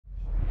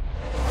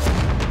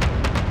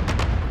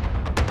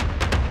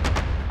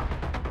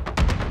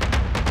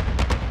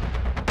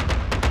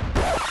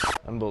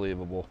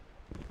Unbelievable.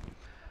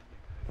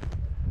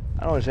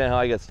 I don't understand how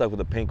I got stuck with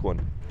a pink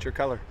one. It's your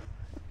color.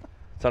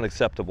 It's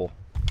unacceptable.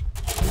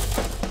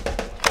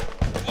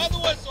 On the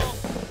whistle.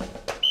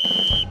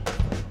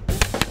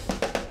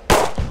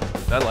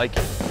 I like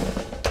it.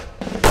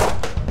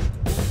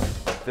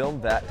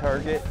 Film that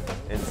target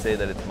and say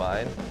that it's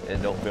mine,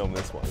 and don't film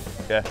this one,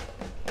 okay?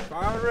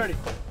 Fire ready.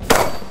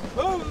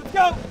 Move, let's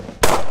go!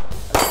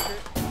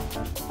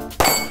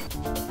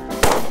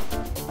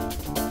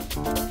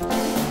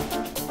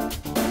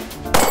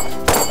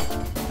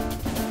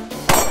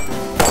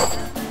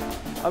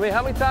 I mean,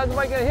 how many times am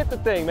I gonna hit the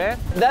thing, man?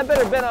 That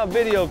better been on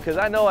video, because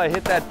I know I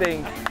hit that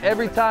thing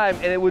every time,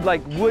 and it would like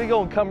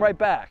wiggle and come right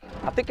back.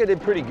 I think I did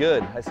pretty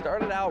good. I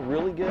started out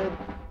really good,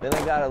 then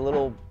I got a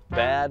little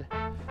bad,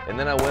 and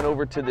then I went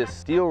over to this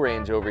steel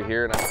range over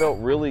here, and I felt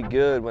really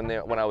good when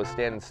I was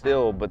standing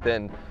still, but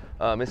then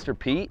Mr.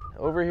 Pete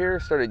over here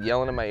started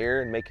yelling in my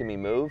ear and making me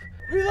move.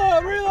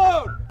 Reload,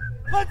 reload!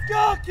 Let's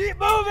go, keep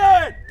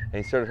moving! And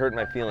he started hurting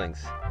my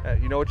feelings.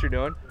 You know what you're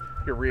doing?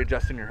 You're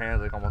readjusting your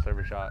hands like almost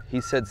every shot.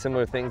 He said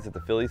similar things that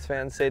the Phillies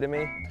fans say to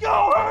me.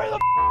 Go, hurry the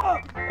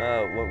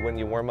up! When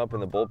you warm up in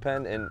the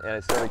bullpen, and I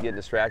started getting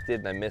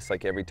distracted and I missed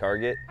like every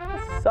target.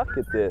 I suck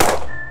at this.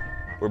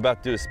 We're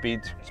about to do a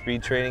speed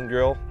training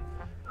drill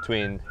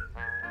between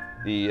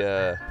the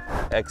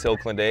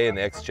ex-Oakland A and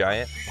the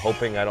ex-Giant,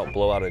 hoping I don't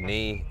blow out a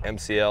knee,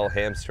 MCL,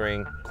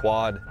 hamstring,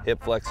 quad,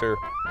 hip flexor.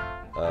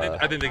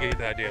 I think they get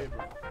the idea.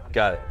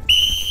 Got it.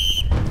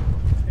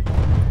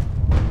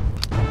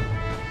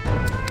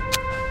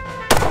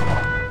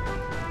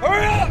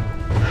 Hurry up!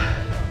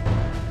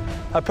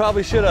 I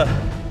probably should have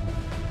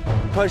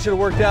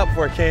worked out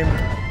before I came.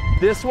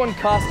 This one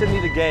costed me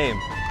the game.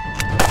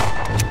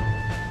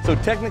 So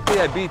technically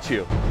I beat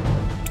you.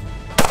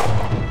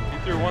 You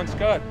threw one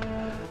scud.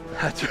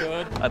 I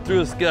threw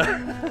a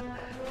scud.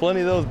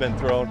 Plenty of those been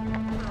thrown.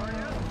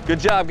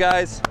 Good job,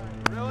 guys.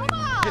 Come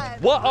on.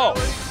 What? Oh.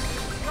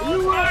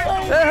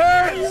 It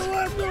hurts.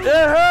 It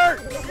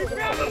hurts.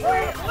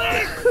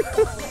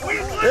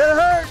 It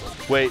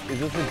hurts. Wait, is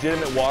this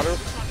legitimate water?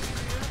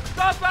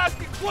 Stop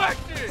asking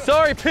questions.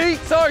 Sorry, Pete.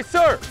 Sorry,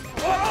 sir.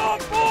 We're on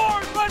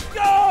board. Let's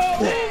go.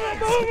 Move it,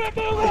 move it,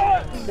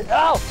 move it.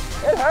 Ow.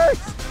 It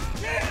hurts.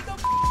 Get the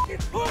f***ing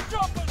push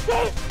up and go.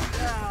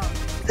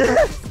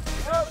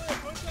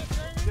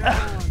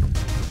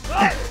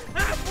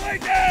 Halfway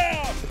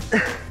down.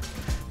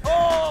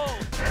 Oh,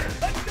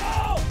 let's go.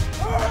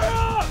 Hurry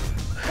up.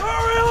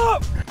 Hurry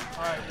up.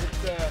 All right,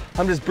 let's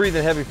I'm just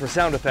breathing heavy for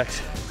sound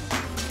effects.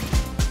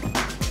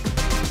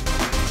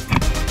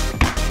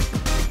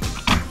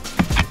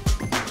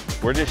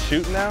 We're just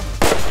shooting now?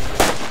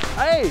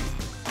 Hey,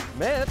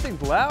 man, that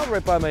thing's loud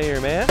right by my ear,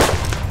 man.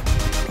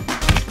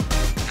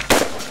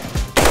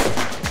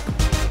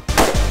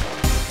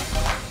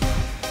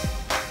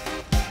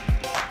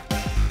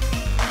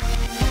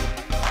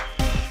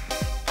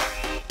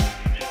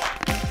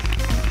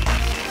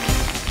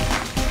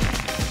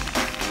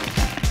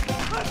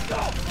 let's go.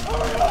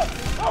 Hurry up.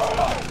 Hurry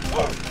up.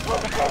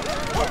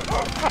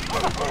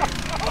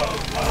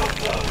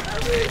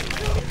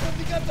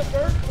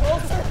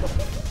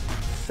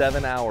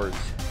 7 hours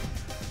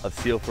of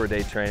SEAL for a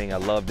Day training. I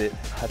loved it.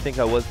 I think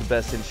I was the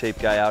best in shape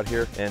guy out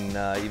here, and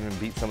even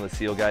beat some of the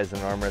SEAL guys in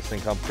an arm wrestling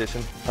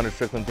competition. Hunter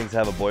Strickland thinks I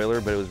have a boiler,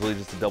 but it was really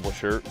just a double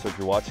shirt. So if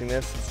you're watching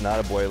this, it's not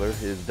a boiler.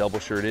 It is double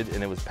shirted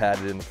and it was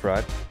padded in the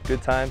front.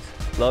 Good times,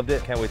 loved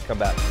it, can't wait to come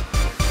back.